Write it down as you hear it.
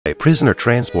prisoner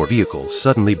transport vehicle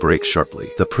suddenly brakes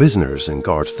sharply. The prisoners and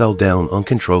guards fell down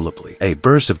uncontrollably. A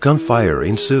burst of gunfire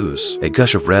ensues. A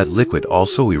gush of red liquid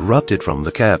also erupted from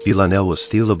the cab. Villanelle was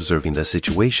still observing the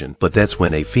situation, but that's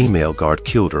when a female guard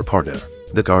killed her partner.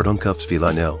 The guard uncuffs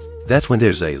Villanelle. That's when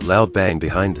there's a loud bang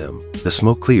behind them. The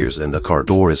smoke clears and the car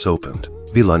door is opened.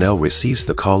 Villanelle receives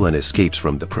the call and escapes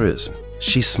from the prison.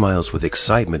 She smiles with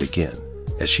excitement again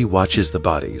as she watches the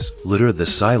bodies litter the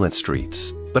silent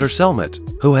streets. But her cellmate,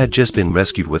 who had just been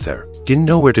rescued with her, didn't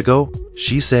know where to go.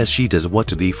 She says she doesn't want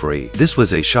to be free. This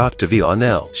was a shock to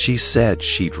Villanelle. She said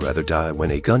she'd rather die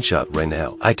when a gunshot rang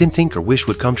out. I didn't think her wish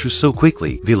would come true so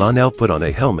quickly. Villanelle put on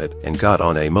a helmet and got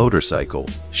on a motorcycle.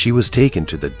 She was taken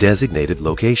to the designated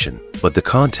location, but the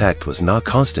contact was not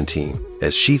Constantine,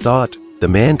 as she thought. The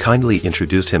man kindly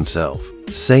introduced himself,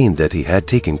 saying that he had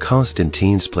taken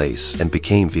Constantine's place and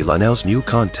became Villanelle's new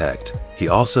contact. He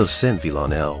also sent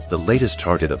Villanelle the latest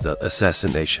target of the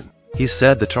assassination. He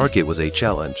said the target was a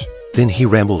challenge. Then he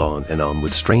rambled on and on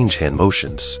with strange hand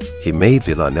motions. He made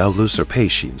Villanelle lose her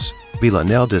patience.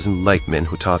 Villanelle doesn't like men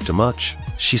who talk too much.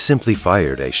 She simply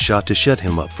fired a shot to shut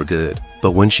him up for good.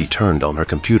 But when she turned on her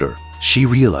computer, she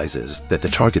realizes that the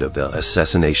target of the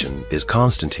assassination is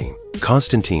Constantine.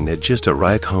 Constantine had just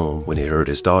arrived home when he heard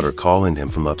his daughter calling him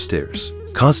from upstairs.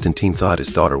 Constantine thought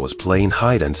his daughter was playing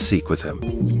hide and seek with him.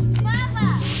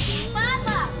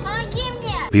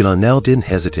 Villanelle didn't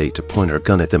hesitate to point her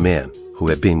gun at the man who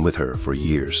had been with her for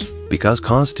years, because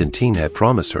Constantine had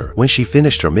promised her when she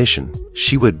finished her mission,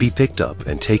 she would be picked up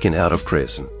and taken out of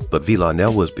prison. But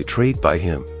Villanelle was betrayed by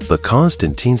him. But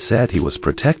Constantine said he was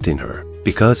protecting her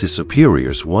because his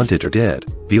superiors wanted her dead.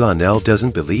 Villanelle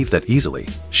doesn't believe that easily.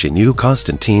 She knew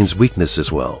Constantine's weakness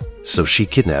as well, so she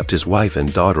kidnapped his wife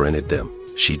and daughter and hid them.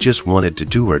 She just wanted to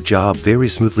do her job very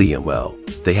smoothly and well.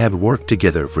 They had worked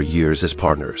together for years as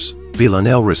partners.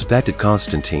 Villanelle respected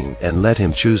Constantine and let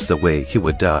him choose the way he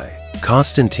would die.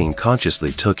 Constantine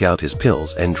consciously took out his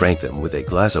pills and drank them with a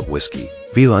glass of whiskey.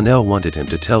 Villanelle wanted him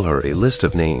to tell her a list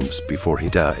of names before he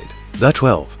died. The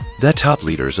 12. The top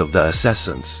leaders of the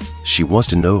assassins. She wants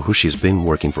to know who she's been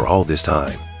working for all this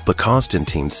time. But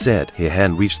Constantine said he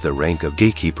hadn't reached the rank of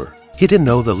gatekeeper. He didn't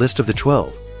know the list of the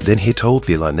 12. Then he told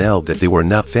Villanelle that they were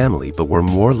not family but were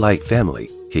more like family.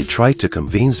 He tried to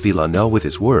convince Villanelle with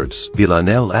his words.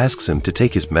 Villanelle asks him to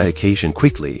take his medication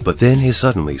quickly, but then he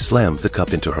suddenly slams the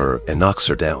cup into her and knocks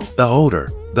her down. The older,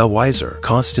 the wiser,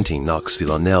 Constantine knocks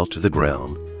Villanelle to the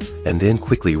ground and then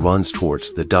quickly runs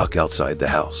towards the dock outside the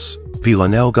house.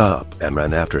 Villanelle got up and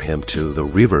ran after him to the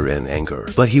river in anger,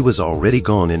 but he was already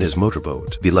gone in his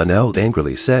motorboat. Villanelle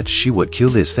angrily said she would kill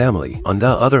his family. On the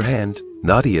other hand,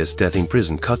 Nadia's death in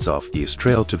prison cuts off Eve's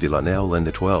trail to Villanelle and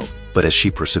the 12. But as she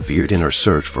persevered in her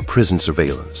search for prison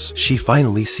surveillance, she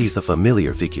finally sees the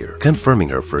familiar figure, confirming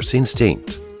her first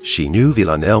instinct. She knew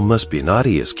Villanelle must be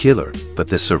Nadia's killer, but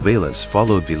the surveillance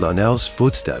followed Villanelle's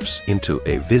footsteps into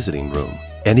a visiting room.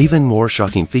 An even more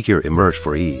shocking figure emerged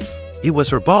for Eve. It was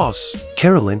her boss,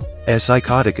 Carolyn. A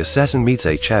psychotic assassin meets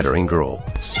a chattering girl.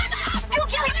 Shut up! I will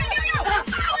kill him!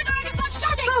 How am I going to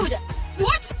stop shouting? Food!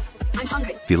 What? I'm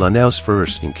hungry. Villanelle's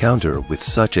first encounter with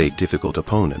such a difficult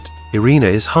opponent. Irina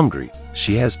is hungry.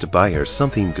 She has to buy her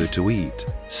something good to eat.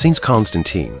 Since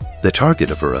Constantine, the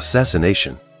target of her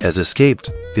assassination, has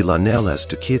escaped, Villanelle has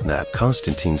to kidnap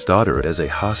Constantine's daughter as a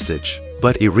hostage.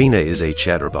 But Irina is a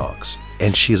chatterbox,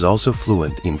 and she is also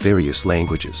fluent in various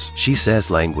languages. She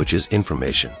says language is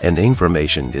information, and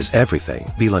information is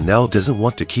everything. Villanelle doesn't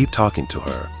want to keep talking to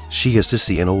her. She has to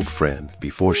see an old friend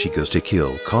before she goes to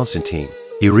kill Constantine.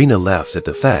 Irina laughs at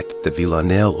the fact that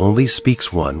Villanelle only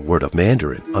speaks one word of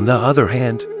Mandarin. On the other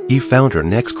hand, Eve found her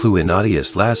next clue in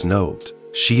Nadia's last note.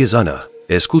 She is Anna,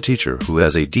 a schoolteacher who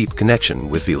has a deep connection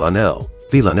with Villanelle.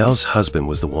 Villanelle's husband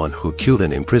was the one who killed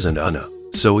and imprisoned Anna,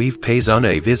 so Eve pays Anna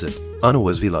a visit. Anna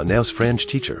was Villanelle's French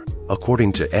teacher.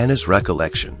 According to Anna's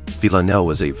recollection, Villanelle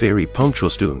was a very punctual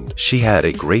student. She had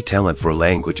a great talent for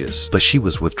languages, but she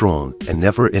was withdrawn and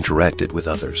never interacted with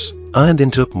others. Anna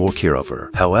then took more care of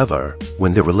her. However,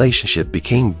 when the relationship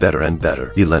became better and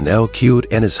better, Villanelle killed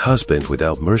Anna's husband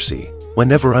without mercy.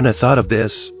 Whenever Anna thought of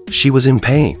this, she was in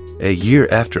pain. A year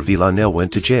after Villanelle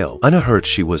went to jail, Anna heard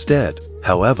she was dead.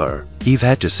 However, Eve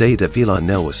had to say that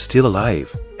Villanelle was still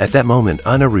alive. At that moment,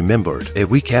 Anna remembered. A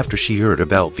week after she heard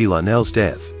about Villanelle's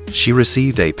death, she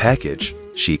received a package.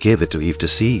 She gave it to Eve to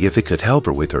see if it could help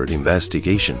her with her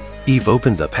investigation. Eve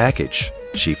opened the package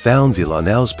she found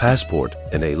Villanelle's passport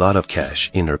and a lot of cash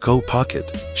in her coat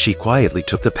pocket. She quietly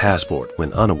took the passport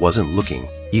when Anna wasn't looking.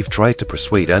 Eve tried to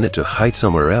persuade Anna to hide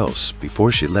somewhere else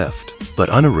before she left, but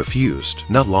Anna refused.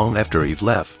 Not long after Eve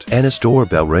left, Anna's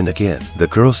doorbell rang again. The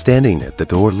girl standing at the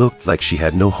door looked like she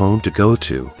had no home to go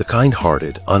to. The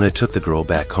kind-hearted Anna took the girl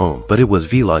back home, but it was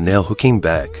Villanelle who came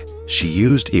back. She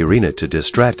used Irina to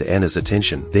distract Anna's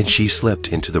attention. Then she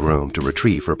slipped into the room to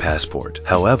retrieve her passport.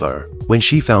 However, when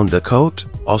she found the coat,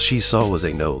 all she saw was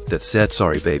a note that said,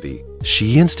 "Sorry, baby."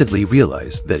 She instantly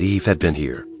realized that Eve had been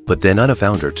here, but then Anna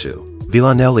found her too.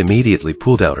 Villanelle immediately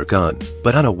pulled out her gun,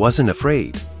 but Anna wasn't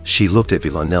afraid. She looked at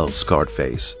Villanelle's scarred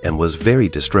face and was very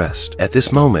distressed. At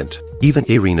this moment, even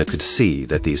Irina could see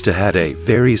that these two had a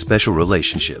very special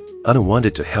relationship. Anna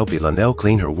wanted to help Villanelle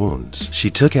clean her wounds.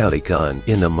 She took out a gun.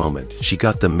 In a moment, she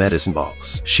got the medicine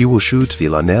box. She will shoot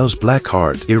Villanelle's black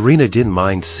heart. Irina didn't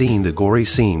mind seeing the gory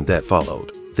scene that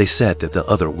followed. They said that the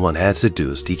other one had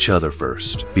seduced each other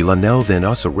first. Villanelle then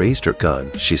also raised her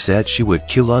gun. She said she would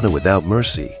kill Anna without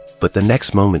mercy. But the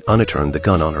next moment, Anna turned the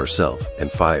gun on herself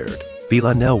and fired.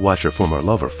 Villanelle watched her former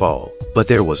lover fall, but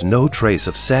there was no trace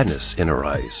of sadness in her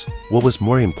eyes. What was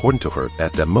more important to her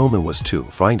at that moment was to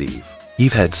find Eve.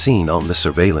 Eve had seen on the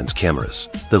surveillance cameras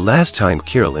the last time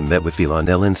Carolyn met with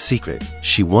Villanelle in secret.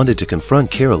 She wanted to confront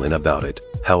Carolyn about it.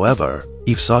 However,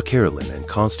 Eve saw Carolyn and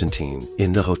Constantine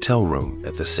in the hotel room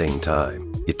at the same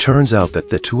time. It turns out that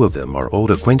the two of them are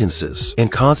old acquaintances,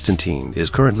 and Constantine is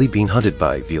currently being hunted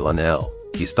by Villanelle.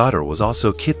 His daughter was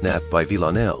also kidnapped by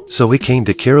Villanelle, so he came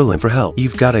to Carolyn for help.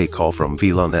 Eve got a call from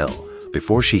Villanelle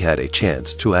before she had a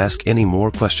chance to ask any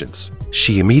more questions.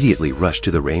 She immediately rushed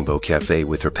to the Rainbow Cafe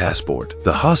with her passport.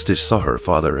 The hostage saw her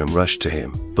father and rushed to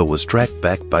him, but was tracked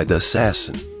back by the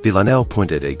assassin. Villanelle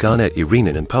pointed a gun at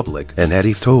Irina in public and had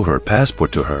Eve throw her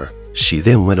passport to her. She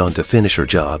then went on to finish her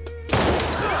job.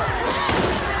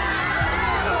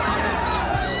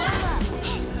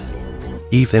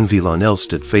 Eve and Villanelle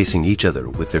stood facing each other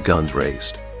with their guns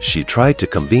raised. She tried to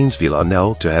convince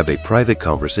Villanelle to have a private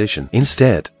conversation.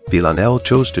 Instead, Villanelle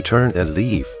chose to turn and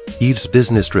leave. Eve's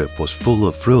business trip was full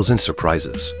of thrills and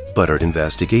surprises, but her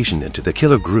investigation into the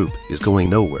killer group is going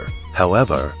nowhere.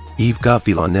 However, Eve got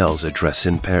Villanelle's address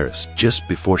in Paris just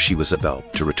before she was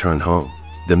about to return home.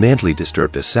 The mentally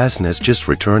disturbed assassin has just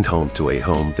returned home to a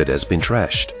home that has been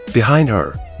trashed. Behind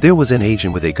her, there was an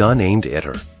agent with a gun aimed at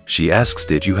her. She asks,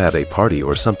 "Did you have a party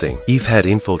or something?" Eve had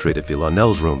infiltrated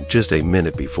Villanelle's room just a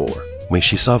minute before. When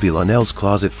she saw Villanelle's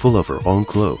closet full of her own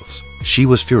clothes, she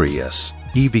was furious.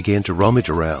 Eve began to rummage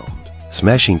around,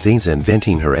 smashing things and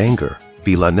venting her anger.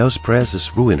 Villanelle's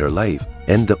presence ruined her life,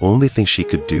 and the only thing she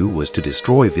could do was to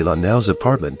destroy Villanelle's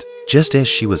apartment. Just as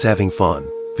she was having fun,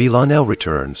 Villanelle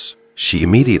returns. She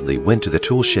immediately went to the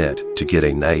tool shed to get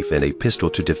a knife and a pistol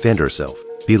to defend herself.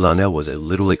 Villanelle was a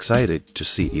little excited to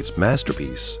see Eve's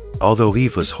masterpiece, although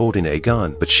Eve was holding a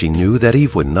gun, but she knew that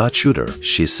Eve would not shoot her.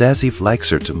 She says Eve likes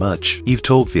her too much. Eve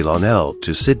told Villanelle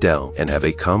to sit down and have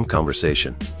a calm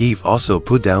conversation. Eve also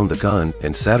put down the gun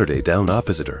and sat her down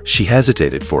opposite her. She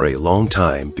hesitated for a long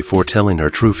time before telling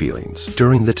her true feelings.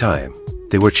 During the time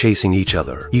they were chasing each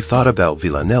other, Eve thought about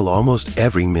Villanelle almost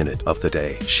every minute of the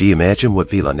day. She imagined what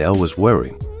Villanelle was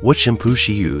wearing, what shampoo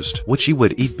she used, what she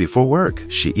would eat before work.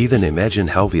 She even imagined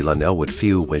how Villanelle would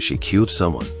feel when she killed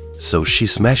someone. So she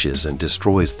smashes and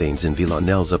destroys things in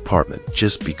Villanelle's apartment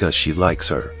just because she likes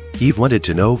her. Eve wanted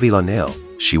to know Villanelle.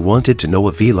 She wanted to know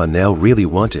what Villanelle really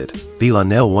wanted.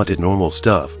 Villanelle wanted normal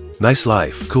stuff. Nice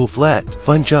life, cool flat,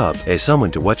 fun job, as someone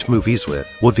to watch movies with.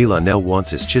 What Villanelle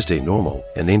wants is just a normal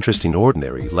and interesting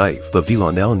ordinary life, but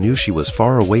Villanelle knew she was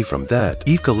far away from that.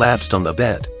 Eve collapsed on the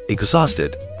bed.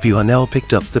 Exhausted, Villanelle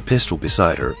picked up the pistol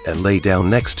beside her and lay down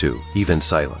next to Eve in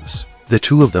silence. The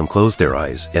two of them closed their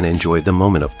eyes and enjoyed the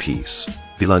moment of peace.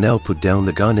 Villanelle put down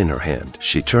the gun in her hand.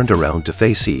 She turned around to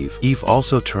face Eve. Eve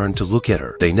also turned to look at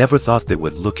her. They never thought they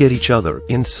would look at each other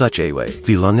in such a way.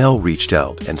 Villanelle reached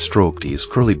out and stroked Eve's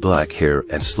curly black hair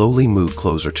and slowly moved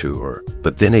closer to her.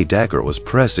 But then a dagger was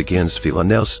pressed against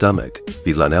Villanelle's stomach.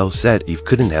 Villanelle said Eve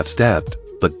couldn't have stabbed,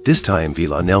 but this time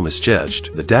Villanelle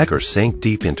misjudged. The dagger sank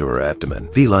deep into her abdomen.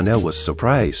 Villanelle was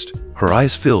surprised, her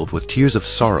eyes filled with tears of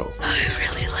sorrow. I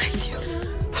really liked you.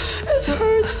 It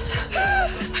hurts.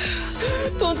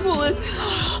 Don't pull it.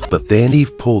 But then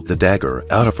Eve pulled the dagger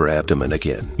out of her abdomen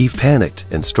again. Eve panicked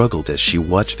and struggled as she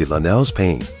watched Villanelle's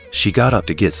pain. She got up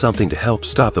to get something to help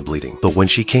stop the bleeding, but when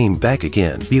she came back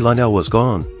again, Villanelle was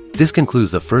gone. This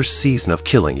concludes the first season of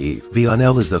Killing Eve.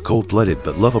 Villanelle is the cold-blooded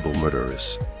but lovable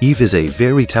murderess. Eve is a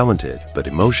very talented but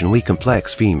emotionally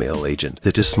complex female agent.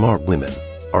 The two smart women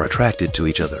are attracted to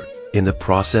each other. in the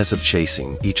process of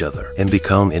chasing each other and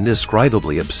become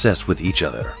indescribably obsessed with each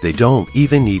other. They don't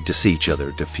even need to see each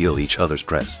other to feel each other's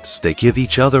presence. They give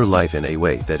each other life in a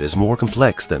way that is more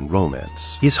complex than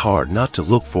romance. It's hard not to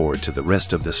look forward to the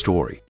rest of the story.